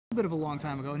bit of a long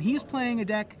time ago, and he's playing a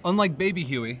deck. Unlike Baby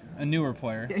Huey, a newer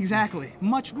player. Exactly,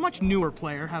 much newer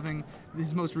player, having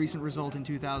his most recent result in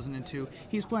 2002.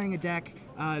 He's playing a deck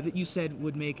that you said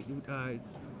would make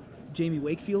Jamie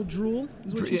Wakefield drool,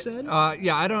 is what you said?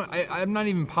 Yeah, I'm not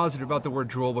even positive about the word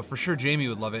drool, but for sure Jamie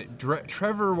would love it.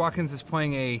 Trevor Watkins is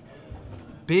playing a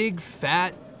big,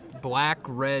 fat,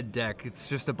 black-red deck. It's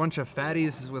just a bunch of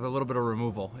fatties with a little bit of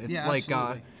removal. It's like,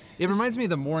 it reminds me of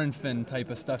the Morinfin type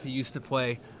of stuff he used to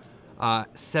play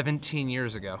 17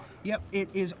 years ago. Yep, it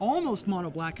is almost mono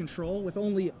black control with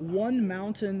only 1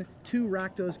 mountain, 2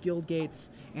 Rakdos Guild Gates,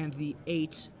 and the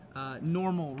 8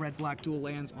 normal red-black dual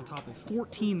lands on top of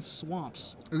 14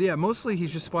 swamps. Yeah, mostly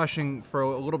he's just splashing for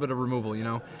a little bit of removal, you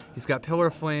know. He's got Pillar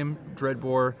of Flame,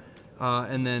 Dreadbore,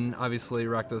 and then obviously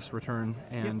Rakdos Return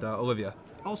and Olivia.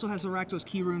 Also has the Rakdos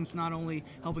Key Runes, not only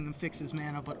helping him fix his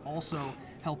mana, but also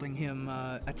helping him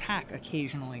attack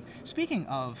occasionally. Speaking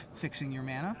of fixing your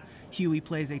mana, Huey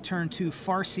plays a turn 2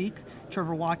 Farseek.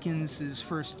 Trevor Watkins'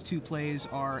 first 2 plays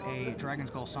are a Dragon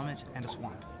Skull Summit and a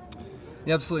Swamp.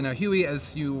 Yeah, absolutely. Now Huey,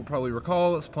 as you will probably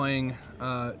recall, is playing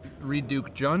Reed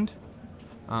Duke Jund.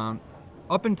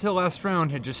 Up until last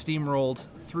round, had just steamrolled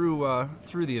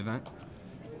through the event.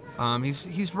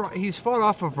 He's fought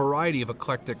off a variety of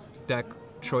eclectic deck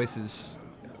choices.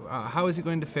 How is he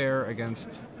going to fare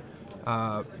against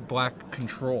black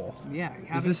control? Yeah,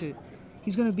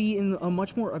 he's going to be in a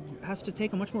much more has to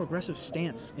take a much more aggressive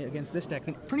stance against this deck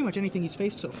than pretty much anything he's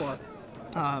faced so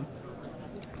far.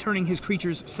 Turning his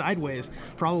creatures sideways,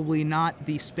 probably not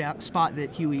the spot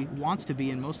that Huey wants to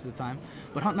be in most of the time,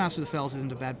 but Huntmaster of the Fells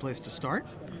isn't a bad place to start,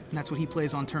 and that's what he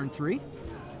plays on turn 3.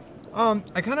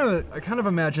 I kind of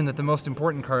imagine that the most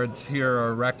important cards here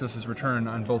are Rakdos' Return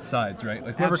on both sides, right?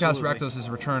 Like whoever casts Rakdos'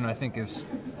 Return, I think, is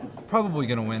probably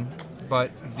going to win, but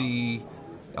the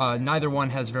neither one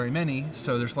has very many,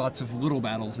 so there's lots of little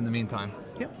battles in the meantime.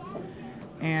 Yep.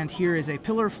 And here is a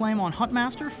Pillar of Flame on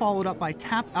Huntmaster, followed up by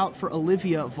Tap Out for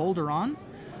Olivia Volderon.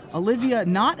 Olivia,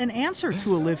 not an answer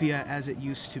to Olivia as it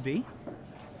used to be.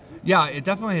 Yeah, it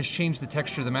definitely has changed the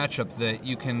texture of the matchup that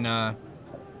you can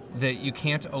that you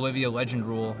can't Olivia Legend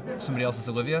rule somebody else's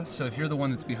Olivia. So if you're the one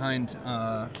that's behind,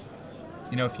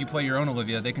 you know, if you play your own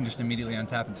Olivia, they can just immediately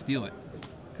untap and steal it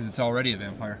because it's already a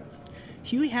vampire.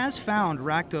 Huey has found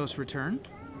Rakdos Return.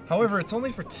 However, it's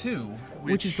only for 2.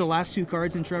 Which is the last 2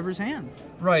 cards in Trevor's hand.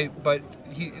 Right, but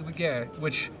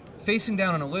which facing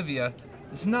down on Olivia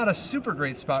is not a super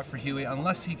great spot for Huey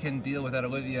unless he can deal with that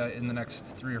Olivia in the next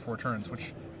 3 or 4 turns,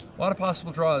 which a lot of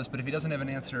possible draws, but if he doesn't have an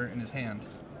answer in his hand.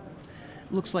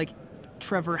 Looks like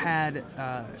Trevor had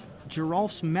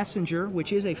Geralf's Messenger,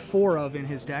 which is a 4 of in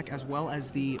his deck, as well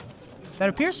as that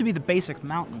appears to be the basic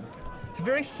mountain. It's a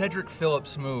very Cedric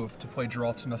Phillips move to play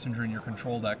Geralf's Messenger in your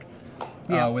control deck.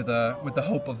 Yeah. With the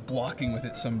hope of blocking with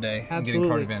it someday and getting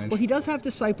card advantage. Well, he does have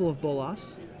Disciple of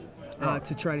Bolas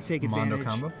to try to take advantage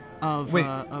of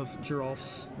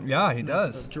Geralf's. Yeah, he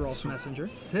does. Geralf's Messenger.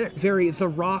 Sick. Very The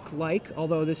Rock-like,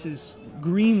 although this is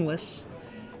greenless.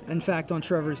 In fact, on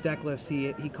Trevor's deck list,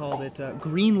 he called it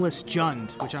Greenless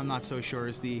Jund, which I'm not so sure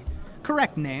is the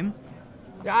correct name.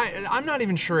 Yeah, I'm not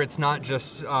even sure it's not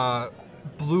just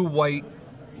blue-white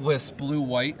list,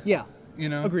 blue-white. Yeah. You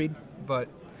know. Agreed. But.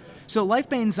 So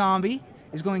Lifebane Zombie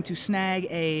is going to snag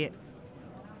a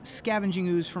Scavenging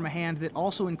Ooze from a hand that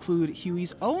also include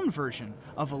Huey's own version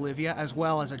of Olivia, as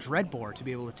well as a Dreadbore to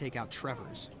be able to take out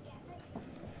Trevor's.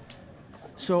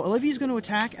 So Olivia's going to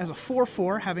attack as a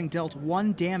 4/4, having dealt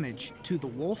 1 damage to the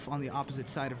wolf on the opposite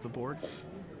side of the board.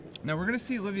 Now we're going to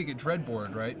see Olivia get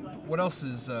Dreadbored, right? What else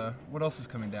is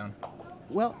coming down?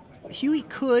 Well, Huey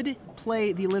could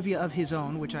play the Olivia of his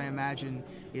own, which I imagine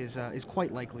is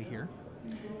quite likely here.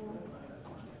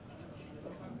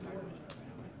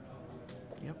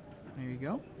 There you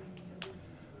go.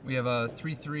 We have a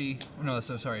 3/3, no,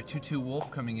 so sorry, 2/2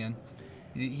 wolf coming in.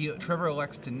 Trevor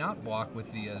elects to not block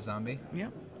with the zombie.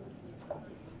 Yep.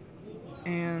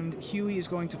 And Huey is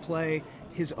going to play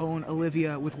his own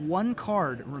Olivia with 1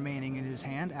 card remaining in his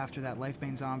hand after that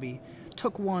Lifebane Zombie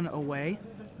took 1 away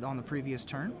on the previous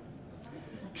turn.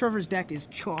 Trevor's deck is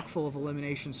chock full of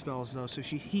elimination spells, though, so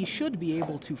he should be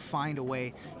able to find a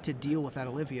way to deal with that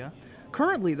Olivia.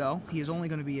 Currently, though, he is only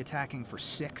going to be attacking for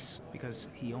 6 because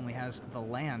he only has the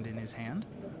land in his hand.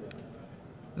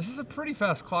 This is a pretty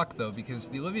fast clock, though, because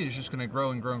the Olivia is just going to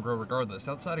grow and grow and grow regardless.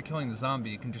 Outside of killing the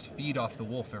zombie, it can just feed off the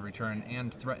wolf every turn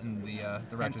and threaten the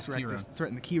Rakdos Key Rune.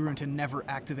 Threaten the Key Rune to never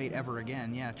activate ever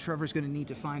again. Yeah, Trevor's going to need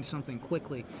to find something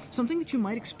quickly. Something that you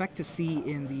might expect to see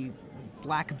in the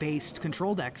black-based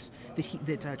control decks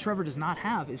that Trevor does not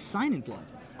have is Sign in Blood.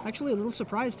 Actually, a little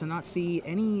surprised to not see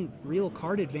any real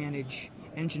card advantage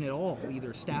engine at all,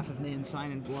 either Staff of Nin,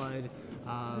 Sign in Blood.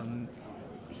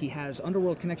 He has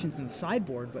Underworld Connections in the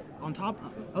sideboard, but on top,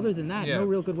 other than that, no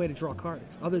real good way to draw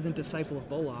cards, other than Disciple of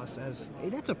Bolas.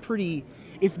 That's a pretty,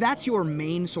 if that's your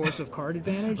main source of card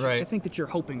advantage, right. I think that you're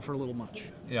hoping for a little much.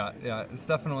 Yeah, it's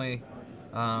definitely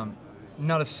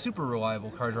not a super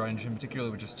reliable card draw engine,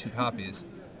 particularly with just 2 copies.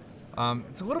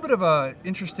 It's a little bit of a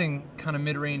interesting kind of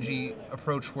mid-rangey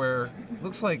approach where it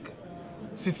looks like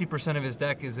 50% of his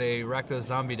deck is a Rakdos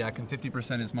zombie deck and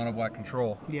 50% is mono black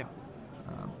control. Yeah.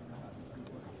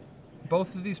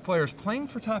 Both of these players playing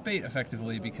for top 8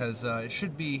 effectively, because it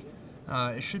should be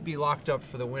locked up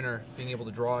for the winner being able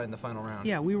to draw in the final round.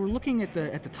 Yeah, we were looking at the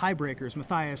tiebreakers.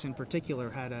 Matthias in particular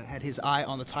had his eye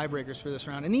on the tiebreakers for this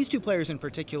round, and these 2 players in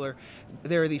particular,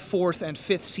 they're the 4th and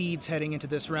 5th seeds heading into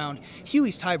this round.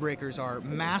 Huey's tiebreakers are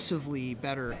massively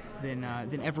better than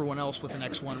everyone else with an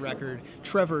X1 record.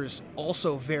 Trevor's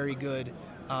also very good.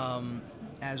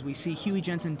 As we see Huey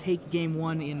Jensen take game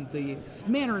 1 in the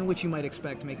manner in which you might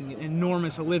expect, making an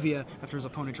enormous Olivia after his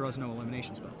opponent draws no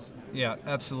elimination spells. Yeah,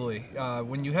 absolutely.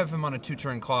 When you have him on a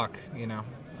 2-turn clock,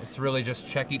 it's really just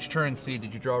check each turn, see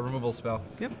did you draw a removal spell.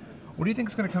 Yep. What do you think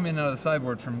is going to come in out of the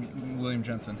sideboard from William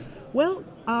Jensen? Well,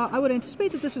 I would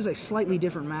anticipate that this is a slightly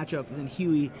different matchup than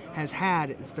Huey has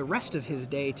had the rest of his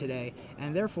day today,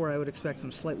 and therefore I would expect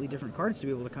some slightly different cards to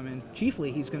be able to come in.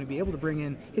 Chiefly, he's going to be able to bring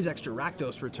in his extra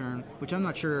Rakdos return, which I'm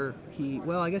not sure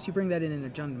well, I guess you bring that in a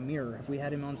Jund Mirror. Have we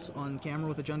had him on camera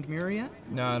with a Jund Mirror yet?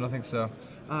 No, I don't think so.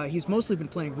 He's mostly been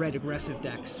playing red aggressive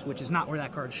decks, which is not where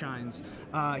that card shines.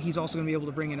 He's also going to be able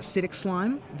to bring in Acidic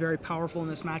Slime, very powerful in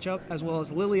this matchup, as well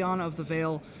as Liliana of the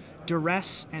Veil,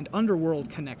 Duress, and Underworld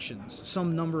Connections.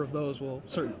 Some number of those will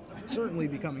certainly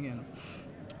be coming in.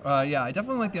 Yeah, I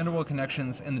definitely like the Underworld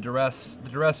Connections and the Duress. The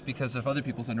Duress because of other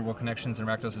people's Underworld Connections and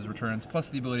Rakdos' returns, plus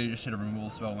the ability to just hit a removal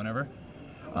spell whenever.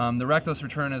 The Rakdos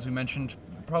return, as we mentioned,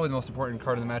 probably the most important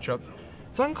card in the matchup.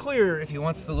 It's unclear if he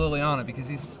wants the Liliana because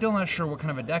he's still not sure what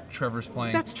kind of a deck Trevor's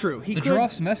playing. That's true. The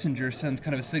Droff's Messenger sends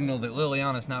kind of a signal that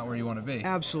Liliana's not where you want to be.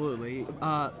 Absolutely.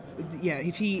 Yeah,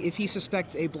 if he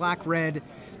suspects a black-red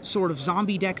sort of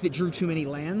zombie deck that drew too many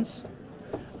lands.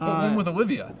 But one with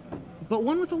Olivia. But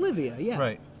one with Olivia, yeah.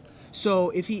 Right. So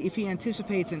if he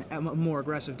anticipates a more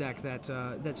aggressive deck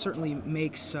that certainly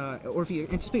makes, or if he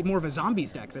anticipates more of a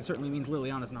zombies deck, that certainly means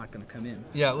Liliana's not going to come in.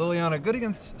 Yeah, Liliana good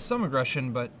against some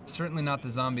aggression, but certainly not the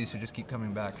zombies who just keep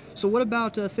coming back. So what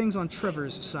about things on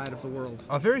Trevor's side of the world?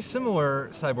 A very similar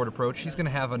sideboard approach. He's going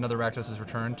to have another Rakdos'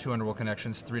 return, 2 Underworld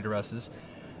Connections, 3 Duresses.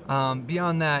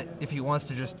 Beyond that, if he wants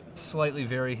to just slightly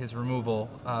vary his removal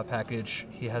package,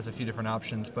 he has a few different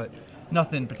options, but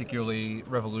nothing particularly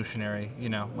revolutionary,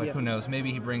 who knows,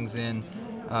 maybe he brings in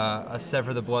a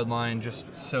Sever the Bloodline just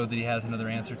so that he has another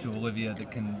answer to Olivia that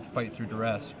can fight through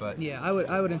Duress, but... Yeah, I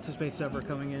would anticipate Sever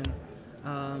coming in.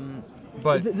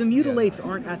 But the Mutilates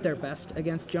aren't at their best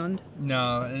against Jund.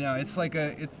 No, it's like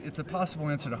it's a possible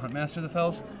answer to Huntmaster the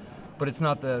Fells, but it's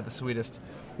not the sweetest.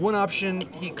 One option,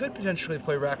 he could potentially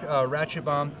play Ratchet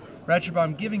Bomb. Ratchet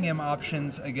Bomb giving him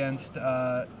options against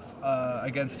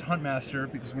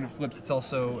Huntmaster, because when it flips, it's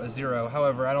also a 0.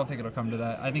 However, I don't think it'll come to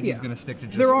that. I think he's going to stick to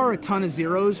just... There are a ton of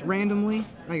zeros randomly.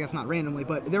 I guess not randomly,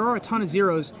 but there are a ton of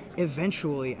zeros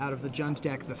eventually out of the Jund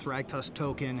deck, the Thragtusk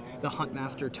token, the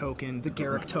Huntmaster token, the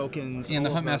Garruk tokens. And the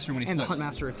Huntmaster when he flips. And the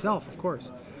Huntmaster itself, of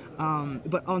course.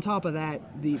 But on top of that,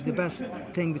 the best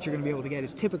thing that you're going to be able to get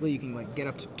is typically you can get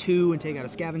up to 2 and take out a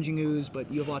Scavenging Ooze,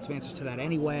 but you have lots of answers to that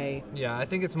anyway. Yeah, I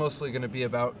think it's mostly going to be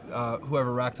about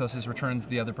whoever Rakdos returns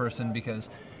the other person, because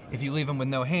if you leave them with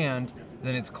no hand,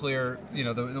 then it's clear,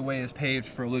 the way is paved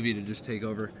for Olivia to just take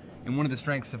over. And one of the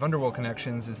strengths of Underworld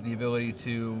Connections is the ability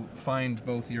to find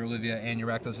both your Olivia and your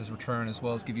Rakdos' return, as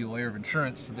well as give you a layer of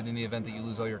insurance so that in the event that you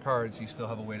lose all your cards, you still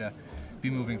have a way to be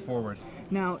moving forward.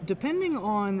 Now, depending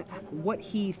on what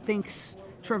he thinks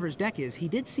Trevor's deck is, he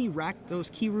did see Rakdos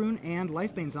Keyrune and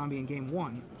Lifebane Zombie in game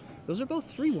 1. Those are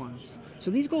both 3/1s. So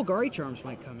these Golgari Charms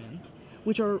might come in,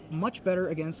 which are much better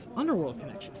against Underworld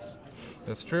Connections.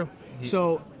 That's true.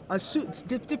 So,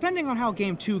 depending on how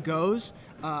game 2 goes,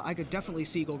 I could definitely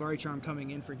see Golgari Charm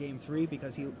coming in for game 3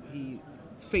 because he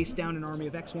faced down an army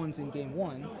of X1s in game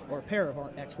 1, or a pair of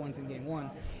X1s in game 1,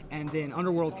 and then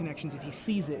Underworld Connections, if he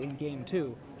sees it in game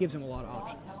 2, gives him a lot of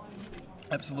options.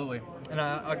 Absolutely. And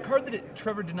a card that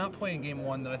Trevor did not play in game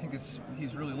 1 that I think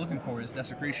he's really looking for is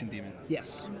Desecration Demon.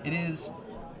 Yes. It is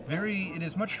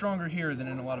much stronger here than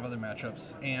in a lot of other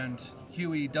matchups, and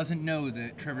Huey doesn't know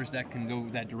that Trevor's deck can go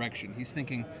that direction. He's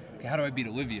thinking, okay, how do I beat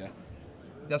Olivia?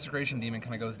 Desecration Demon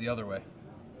kind of goes the other way.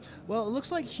 Well, it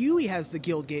looks like Huey has the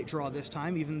Guildgate draw this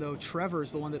time, even though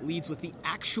Trevor's the one that leads with the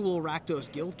actual Rakdos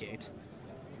Guildgate.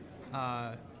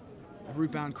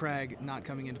 Rootbound Crag not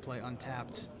coming into play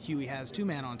untapped. Huey has 2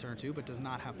 mana on turn 2, but does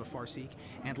not have the Farseek.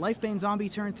 And Lifebane Zombie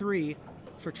turn 3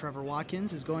 for Trevor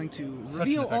Watkins is going to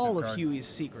reveal all of Huey's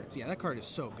secrets. Yeah, that card is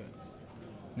so good.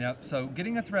 Yep, so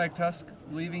getting a Thragtusk,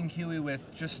 leaving Huey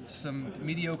with just some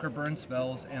mediocre burn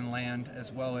spells and land,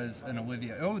 as well as an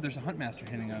Olivia. Oh, there's a Huntmaster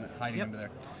hiding under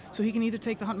there. So he can either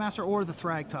take the Huntmaster or the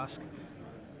Thragtusk.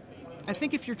 I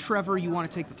think if you're Trevor, you want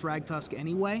to take the Thragtusk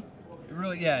anyway.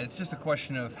 Really, yeah, it's just a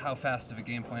question of how fast of a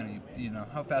game plan are you know,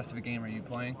 how fast of a game are you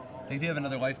playing? Like if you have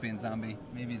another Lifebane Zombie,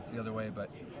 maybe it's the other way, but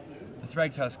the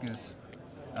Thragtusk is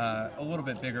a little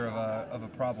bit bigger of a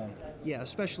problem. Yeah,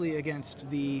 especially against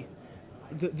the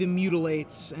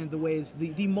mutilates and the ways,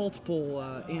 the multiple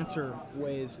answer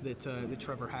ways that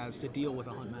Trevor has to deal with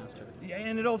a Huntmaster. Yeah,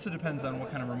 and it also depends on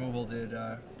what kind of removal did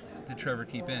Trevor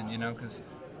keep in, you know, because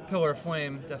Pillar of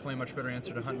Flame, definitely a much better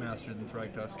answer to Huntmaster than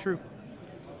Thragtusk. True.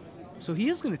 So he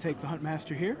is going to take the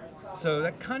Huntmaster here. So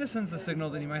that kind of sends the signal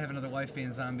that he might have another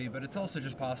Lifebane Zombie, but it's also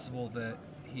just possible that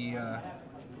he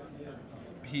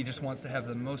just wants to have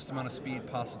the most amount of speed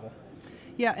possible.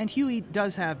 Yeah, and Huey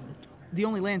does have, the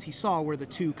only lands he saw were the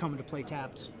 2 come into play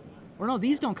tapped. Or no,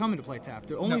 these don't come into play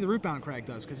tapped. Only the Rootbound Crag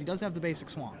does, because he does have the basic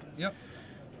Swamp. Yep.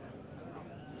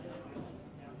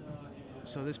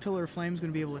 So this Pillar of Flame is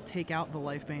going to be able to take out the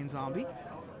Lifebane Zombie.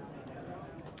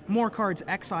 More cards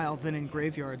exiled than in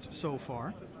graveyards so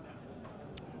far.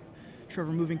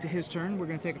 Trevor moving to his turn. We're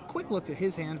going to take a quick look at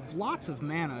his hand. Lots of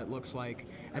mana, it looks like.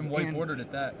 And white bordered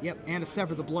at that. Yep, and a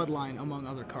Sever the Bloodline, among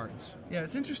other cards. Yeah,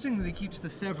 it's interesting that he keeps the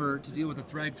Sever to deal with the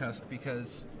Thragtusk,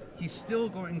 because he's still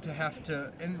going to have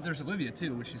to, and there's Olivia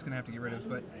too, which he's going to have to get rid of,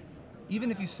 but even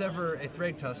if you sever a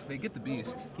Thragtusk, they get the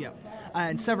Beast. Yep,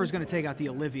 and Sever's going to take out the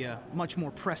Olivia. Much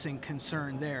more pressing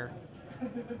concern there.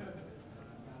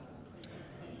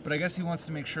 But I guess he wants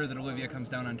to make sure that Olivia comes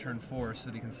down on turn 4 so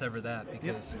that he can sever that,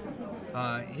 because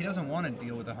he doesn't want to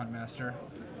deal with the Huntmaster.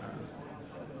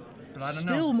 But I don't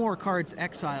know. Still more cards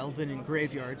exiled than in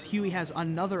graveyards. Huey has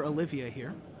another Olivia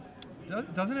here.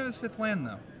 Doesn't have his 5th land,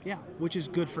 though. Yeah, which is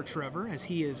good for Trevor, as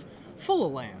he is full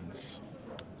of lands.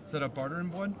 Is that a Barter in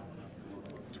Blood?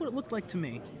 That's what it looked like to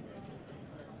me.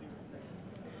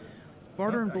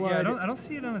 Barter in Blood. Yeah, I don't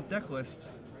see it on his deck list.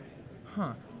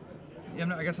 Huh.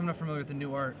 Yeah, I guess I'm not familiar with the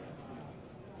new art.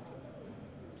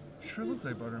 Sure looks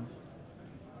like Barter.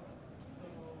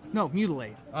 No,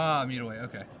 Mutilate. Ah, Mutilate,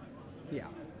 okay. Yeah.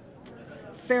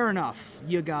 Fair enough.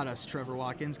 You got us, Trevor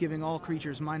Watkins, giving all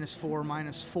creatures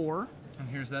 -4/-4. And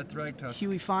here's that Thragtusk.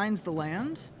 Huey finds the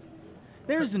land.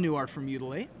 There's the new art for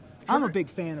Mutilate. I'm a big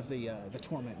fan of the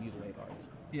Torment Mutilate art.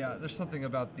 Yeah, there's something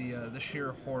about the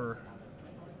sheer horror.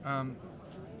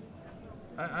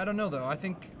 I don't know though. I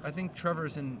think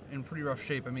Trevor's in pretty rough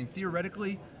shape. I mean,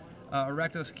 theoretically,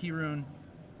 Rakdos Keyrune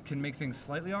can make things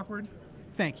slightly awkward.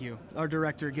 Thank you. Our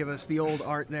director give us the old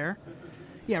art there.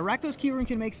 Yeah, Rakdos Keyrune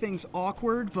can make things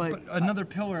awkward, but another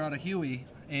pillar out of Huey,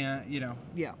 and you know.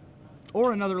 Yeah,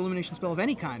 or another elimination spell of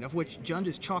any kind, of which Jund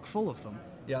is chock full of them.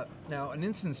 Yeah. Now an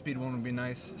instant speed one would be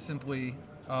nice. Simply,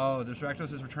 oh, there's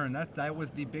Rakdos' return. That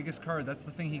was the biggest card. That's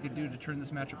the thing he could do to turn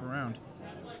this matchup around.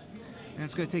 And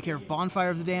it's going to take care of Bonfire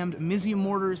of the Damned, Mizium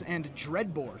Mortars, and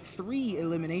Dreadbore. 3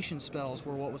 elimination spells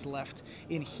were what was left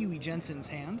in Huey Jensen's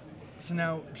hand. So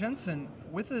now Jensen,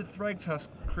 with the Thragtusk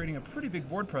creating a pretty big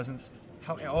board presence.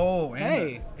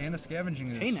 And a Scavenging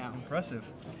is impressive.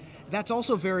 That's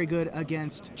also very good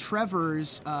against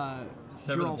Trevor's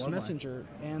Geralf's Messenger,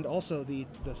 and also the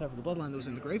Sever the Bloodline that was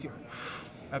in the graveyard,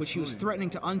 which he was threatening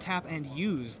to untap and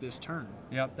use this turn.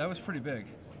 Yep, that was pretty big.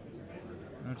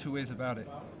 No two ways about it.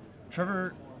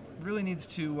 Trevor really needs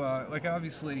to, like,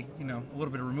 obviously, you know, a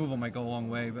little bit of removal might go a long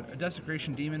way, but a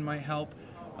Desecration Demon might help.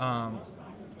 An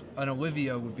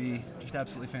Olivia would be just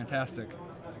absolutely fantastic.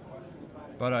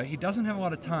 But he doesn't have a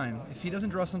lot of time. If he doesn't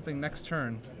draw something next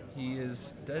turn, he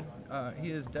is dead. He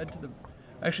is dead to the...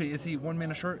 Actually, is he 1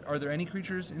 mana short? Are there any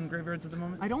creatures in graveyards at the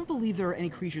moment? I don't believe there are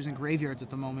any creatures in graveyards at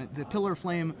the moment. The Pillar of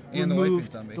Flame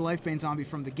removed the Lifebane Zombie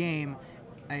from the game,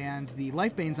 and the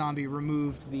Lifebane Zombie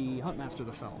removed the Huntmaster of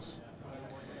the Fells.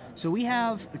 So we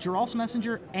have Geralf's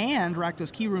Messenger and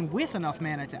Rakdos Keyrune with enough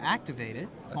mana to activate it.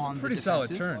 That's a pretty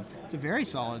solid turn. It's a very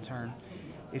solid turn.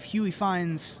 If Huey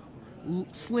finds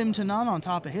slim to none on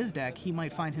top of his deck, he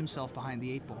might find himself behind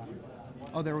the 8-ball.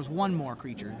 Oh, there was one more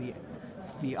creature,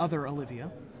 the other Olivia.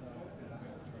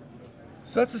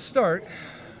 So that's a start.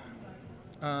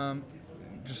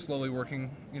 Just slowly working,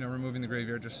 you know, removing the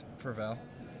graveyard just for Val.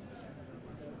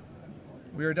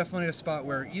 We are definitely at a spot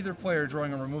where either player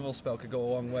drawing a removal spell could go a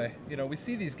long way. You know, we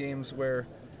see these games where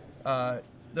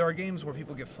there are games where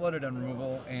people get flooded on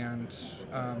removal, and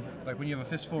like when you have a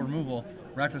fistful removal,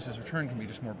 Rakdos' return can be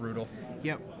just more brutal.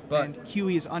 Yep. But and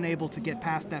Huey is unable to get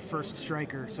past that first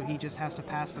striker, so he just has to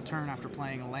pass the turn after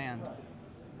playing a land.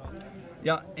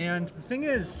 yeah, and the thing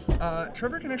is,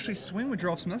 Trevor can actually swing with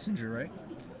Drolf's Messenger, right?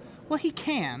 Well, he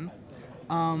can,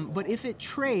 but if it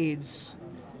trades,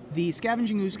 the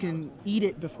Scavenging Ooze can eat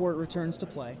it before it returns to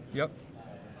play. Yep.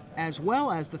 As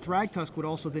well as the Thragtusk would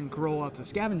also then grow up the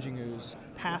Scavenging Ooze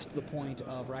past the point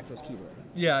of Rakdos Keyword.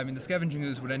 Yeah, I mean, the Scavenging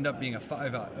Ooze would end up being a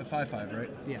 5/5, right?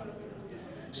 Yeah.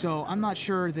 So I'm not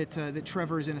sure that that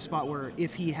Trevor is in a spot where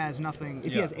if he has nothing,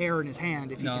 if he has air in his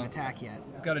hand, if he can attack yet.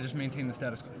 He's got to just maintain the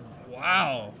status quo.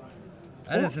 Wow.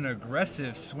 That is an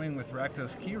aggressive swing with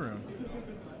Rakdos Keyrune.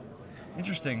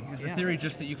 Interesting. Is the theory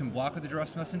just that you can block with the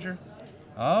Drolf's Messenger?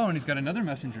 Oh, and he's got another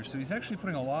messenger, so he's actually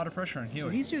putting a lot of pressure on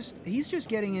Huey. So he's just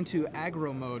getting into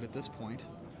aggro mode at this point.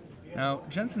 Now,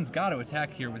 Jensen's got to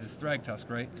attack here with his Thragtusk,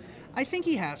 right? I think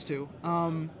he has to.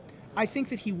 I think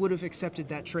that he would have accepted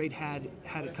that trade had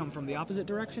it come from the opposite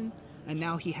direction, and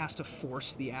now he has to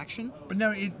force the action. But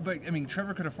I mean,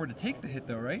 Trevor could afford to take the hit,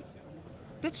 though, right?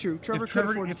 That's true. If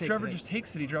Trevor just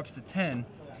takes it, he drops to 10.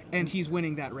 And he's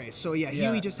winning that race. So yeah,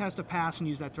 Huey just has to pass and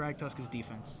use that Thragtusk as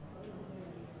defense.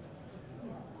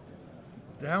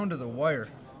 Down to the wire.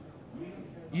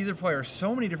 Either player,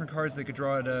 so many different cards they could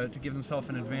draw to give themselves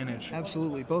an advantage.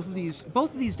 Absolutely. Both of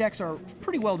these decks are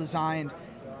pretty well designed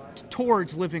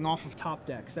towards living off of top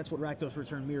decks. That's what Rakdos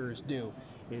Return Mirrors do.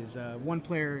 Is one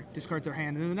player discards their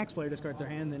hand, and then the next player discards their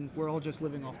hand, and we're all just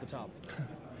living off the top.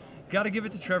 Got to give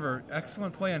it to Trevor.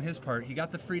 Excellent play on his part. He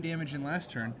got the free damage in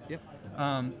last turn. Yep.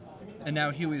 And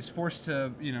now Huey is forced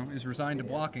to, is resigned to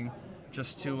blocking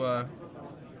just to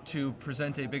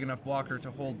present a big enough blocker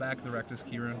to hold back the Rakdos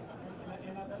Keyrune.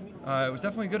 It was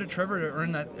definitely good at Trevor to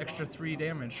earn that extra 3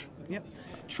 damage. Yep.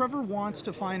 Trevor wants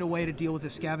to find a way to deal with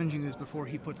his Scavenging Ooze before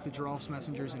he puts the Drolf's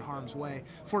Messengers in harm's way.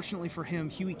 Fortunately for him,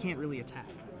 Huey can't really attack.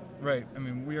 Right. I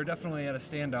mean, we are definitely at a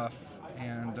standoff,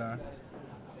 and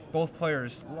both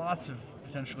players, lots of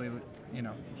potentially,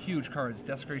 huge cards.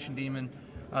 Desecration Demon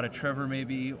out of Trevor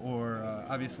maybe, or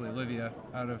obviously Olivia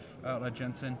out of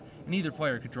Jensen. And either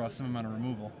player could draw some amount of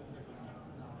removal.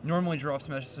 Normally, Drolf's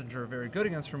Messenger are very good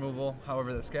against removal.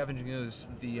 However, the Scavenging Ooze is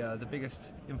the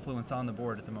biggest influence on the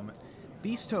board at the moment.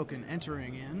 Beast Token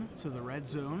entering in to the red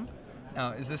zone.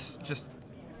 Now, is this just...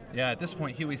 Yeah, at this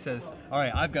point, Huey says, all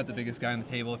right, I've got the biggest guy on the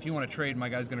table. If you want to trade, my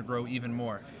guy's going to grow even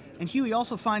more. And Huey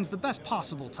also finds the best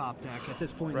possible top deck at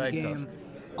this point in the game. Tusk.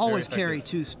 Always carry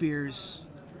 2 spears.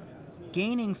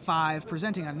 Gaining 5,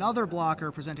 presenting another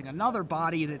blocker, presenting another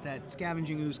body that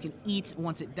Scavenging Ooze can eat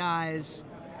once it dies.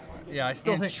 Yeah, I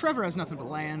still think Trevor has nothing but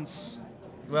lands.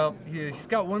 Well, he's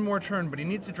got one more turn, but he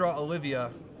needs to draw Olivia,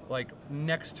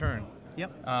 next turn.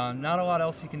 Yep. Not a lot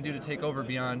else he can do to take over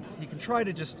beyond. He can try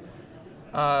to just,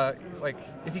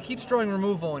 if he keeps drawing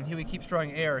removal and Huey keeps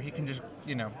drawing air, he can just,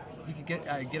 he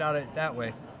can get out of it that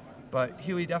way. But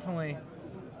Huey definitely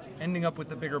ending up with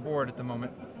the bigger board at the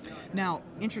moment. Now,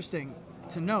 interesting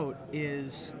to note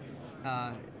is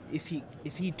if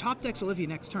he top decks Olivia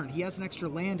next turn, he has an extra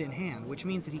land in hand, which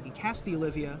means that he can cast the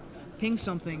Olivia, ping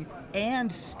something,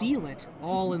 and steal it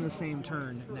all in the same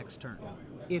turn next turn,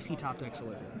 if he top decks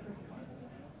Olivia.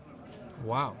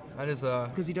 Wow, that is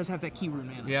because he does have that Keyrune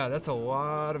mana. Yeah, that's a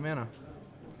lot of mana.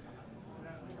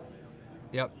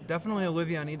 Yep, definitely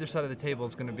Olivia on either side of the table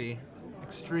is going to be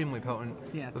extremely potent.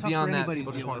 Yeah, but tough beyond for that, anybody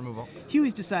people to just deal want with. removal.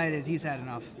 Huey's decided he's had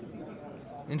enough.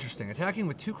 Interesting. Attacking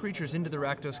with 2 creatures into the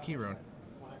Rakdos Keyrune.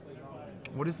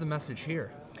 What is the message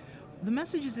here? The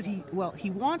message is that he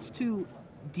wants to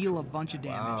deal a bunch of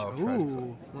damage. Wow,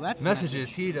 ooh, well that's the message message.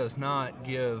 is he does not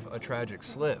give a tragic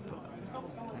slip.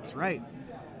 That's right.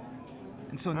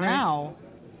 And so now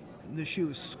the shoe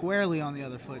is squarely on the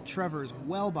other foot. Trevor is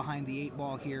well behind the 8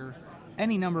 ball here.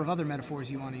 Any number of other metaphors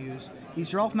you want to use. These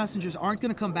Drolf Messengers aren't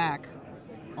going to come back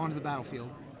onto the battlefield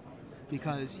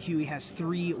because Huey has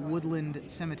 3 woodland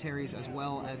cemeteries as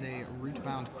well as a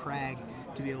root-bound crag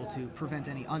to be able to prevent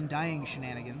any undying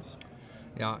shenanigans.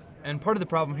 Yeah, and part of the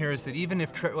problem here is that even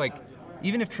if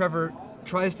Trevor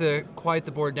tries to quiet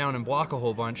the board down and block a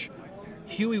whole bunch,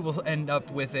 Huey will end up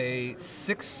with a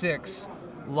 6/6,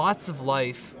 lots of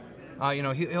life.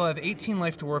 He'll have 18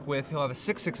 life to work with. He'll have a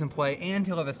 6/6 in play, and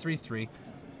he'll have a 3/3.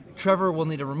 Trevor will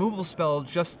need a removal spell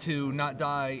just to not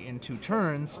die in 2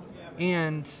 turns,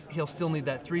 and he'll still need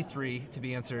that 3/3 to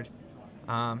be answered.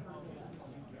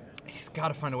 He's got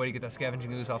to find a way to get that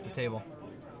Scavenging Ooze off the table.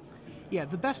 Yeah,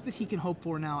 the best that he can hope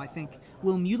for now, I think,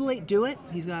 will Mutilate do it?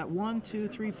 He's got 1, 2,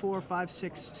 3, 4, 5,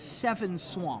 6, 7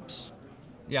 swamps.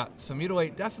 Yeah, so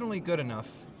Mutilate definitely good enough.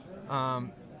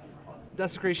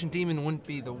 Desecration Demon wouldn't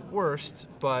be the worst,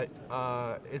 but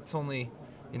it's only,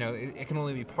 it can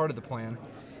only be part of the plan.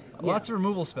 Yeah. Lots of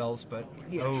removal spells, but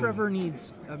yeah, Trevor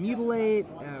needs a Mutilate,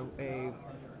 a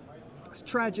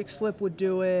Tragic Slip would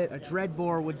do it, a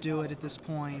Dreadbore would do it at this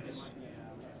point.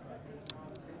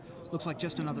 Looks like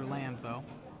just another land, though.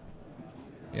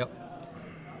 Yep.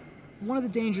 One of the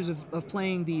dangers of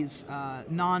playing these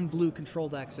non-blue control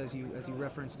decks, as you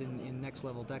referenced in next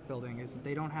level deck building, is that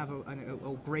they don't have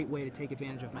a great way to take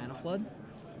advantage of mana flood.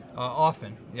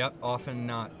 Often, yep, often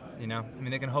not. I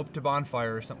mean, they can hope to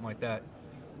bonfire or something like that.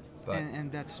 But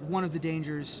And that's one of the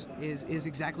dangers. Is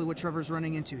exactly what Trevor's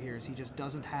running into here. Is he just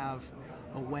doesn't have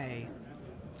a way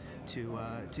to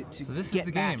so this get is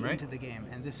the back game, right? into the game,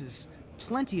 and this is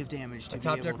plenty of damage to a be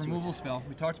top able deck to removal attack. spell.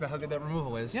 We talked about how good that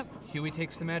removal is. Yep. Huey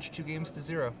takes the match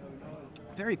 2-0.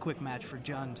 Very quick match for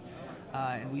Jund,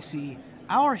 and we see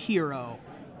our hero,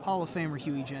 Hall of Famer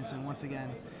Huey Jensen, once again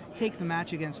take the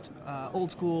match against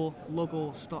old school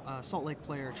local Salt Lake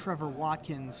player Trevor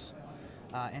Watkins.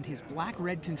 And his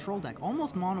black-red control deck,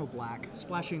 almost mono-black,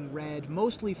 splashing red,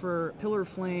 mostly for Pillar of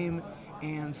Flame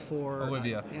and for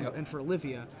Olivia. And for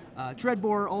Olivia.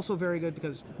 Dreadbore also very good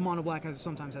because mono-black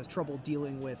sometimes has trouble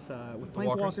dealing with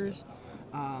planeswalkers.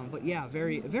 But yeah,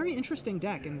 very interesting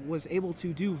deck, and was able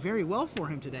to do very well for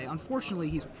him today. Unfortunately,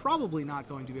 he's probably not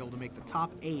going to be able to make the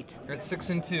top 8. At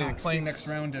 6-2, playing next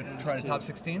round to try to top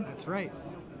 16. That's right.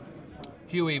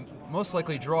 Huey most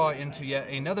likely draw into yet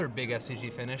another big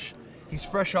SCG finish. He's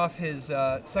fresh off his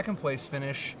second place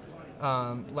finish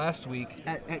last week.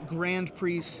 At Grand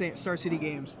Prix Star City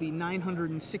Games, the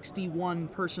 961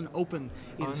 person open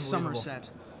in Somerset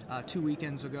 2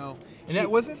 weekends ago. And that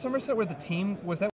was it Somerset where the team was that